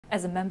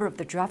As a member of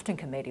the drafting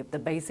committee of the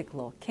Basic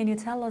Law, can you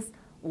tell us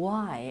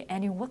why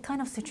and in what kind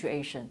of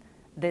situation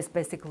this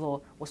Basic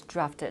Law was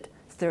drafted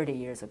 30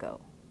 years ago?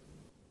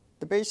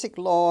 The Basic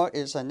Law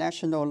is a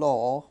national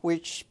law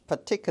which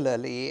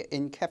particularly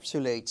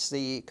encapsulates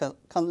the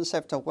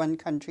concept of one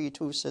country,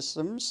 two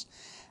systems,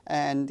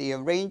 and the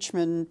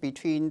arrangement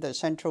between the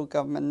central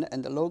government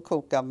and the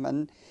local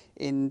government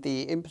in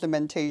the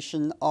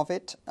implementation of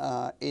it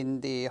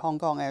in the Hong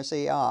Kong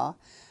SAR.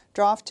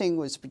 Drafting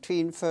was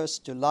between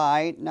 1st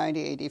July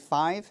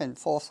 1985 and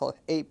 4th of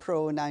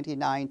April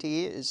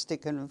 1990. It's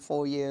taken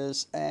 4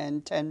 years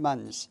and 10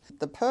 months.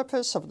 The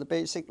purpose of the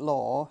Basic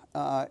Law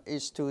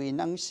is to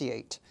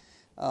enunciate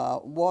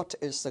what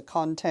is the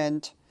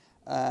content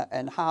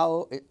and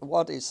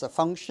what is the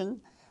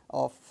function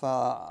of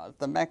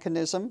the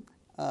mechanism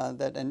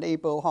that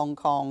enable Hong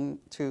Kong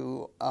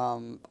to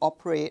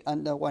operate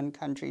under one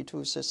country,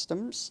 two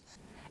systems.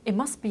 It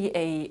must be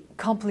a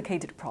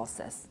complicated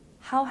process.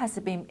 How has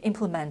it been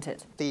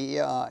implemented? The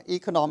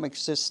economic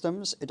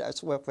systems, it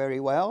has worked very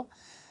well.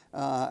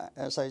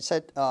 As I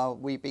said,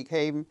 we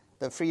became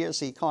the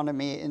freest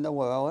economy in the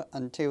world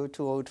until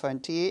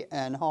 2020,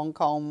 and Hong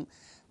Kong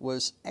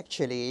was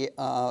actually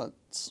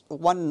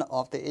one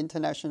of the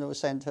international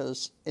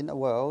centers in the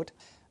world.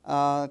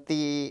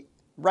 The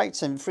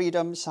rights and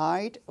freedom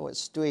side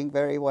was doing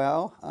very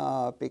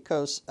well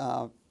because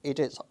it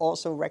is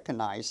also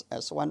recognized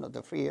as one of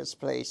the freest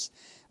places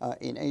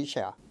in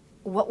Asia.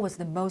 What was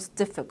the most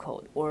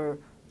difficult or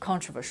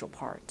controversial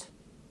part?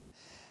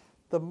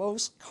 The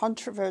most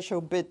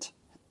controversial bit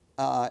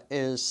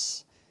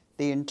is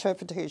the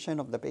interpretation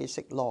of the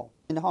Basic Law.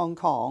 In Hong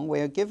Kong,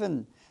 we are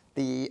given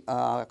the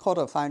Court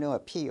of Final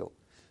Appeal.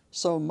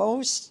 So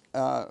most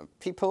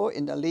people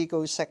in the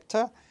legal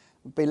sector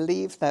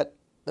believe that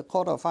the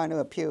Court of Final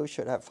Appeal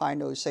should have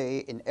final say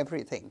in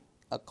everything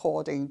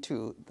according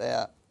to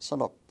their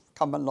sort of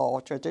common law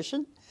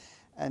tradition.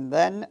 And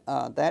then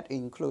that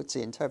includes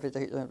the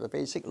interpretation of the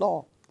Basic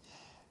Law.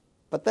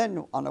 But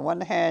then, on the one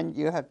hand,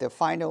 you have the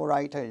final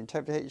right of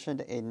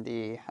interpretation in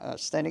the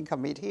Standing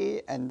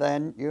Committee, and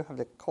then you have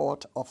the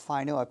Court of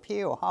Final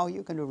Appeal. How are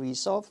you going to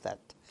resolve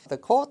that? The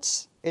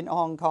courts in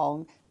Hong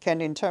Kong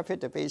can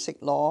interpret the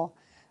Basic Law.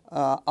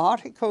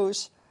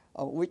 Articles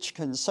which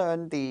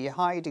concern the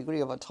high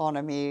degree of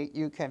autonomy,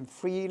 you can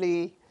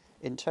freely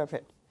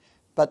interpret.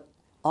 But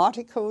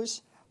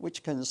articles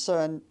which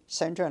concern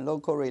central and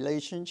local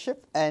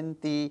relationship and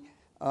the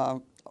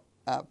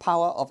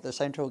power of the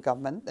central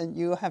government, then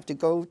you have to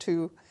go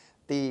to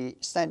the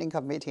Standing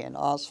Committee and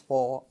ask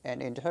for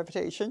an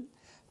interpretation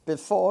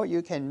before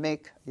you can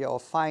make your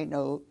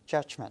final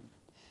judgment.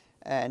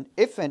 And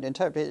if an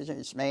interpretation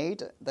is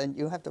made, then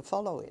you have to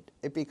follow it.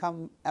 It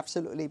becomes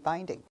absolutely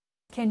binding.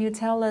 Can you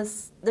tell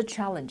us the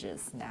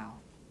challenges now?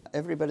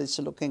 Everybody's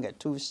looking at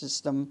two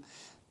systems,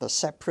 the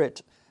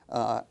separate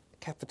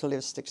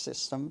capitalistic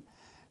system,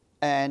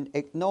 and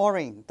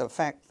ignoring the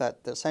fact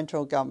that the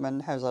central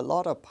government has a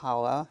lot of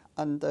power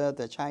under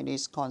the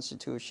Chinese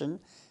Constitution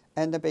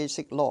and the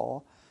Basic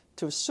Law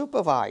to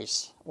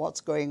supervise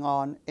what's going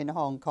on in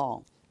Hong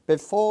Kong.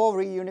 Before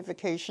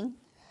reunification,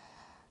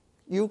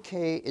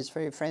 UK is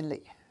very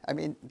friendly. I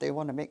mean, they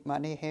want to make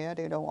money here.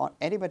 They don't want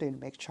anybody to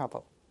make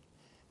trouble.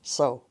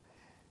 So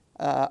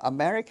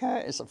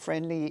America is a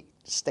friendly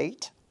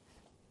state.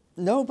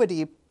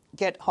 Nobody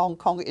get Hong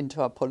Kong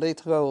into a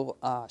political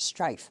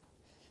strife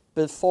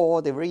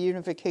before the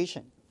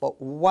reunification.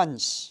 But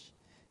once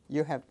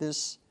you have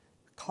this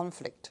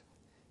conflict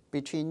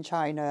between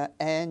China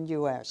and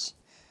US,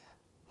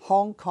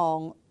 Hong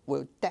Kong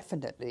will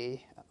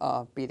definitely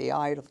be the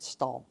eye of the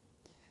storm.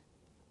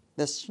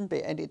 There shouldn't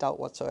be any doubt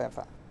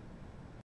whatsoever.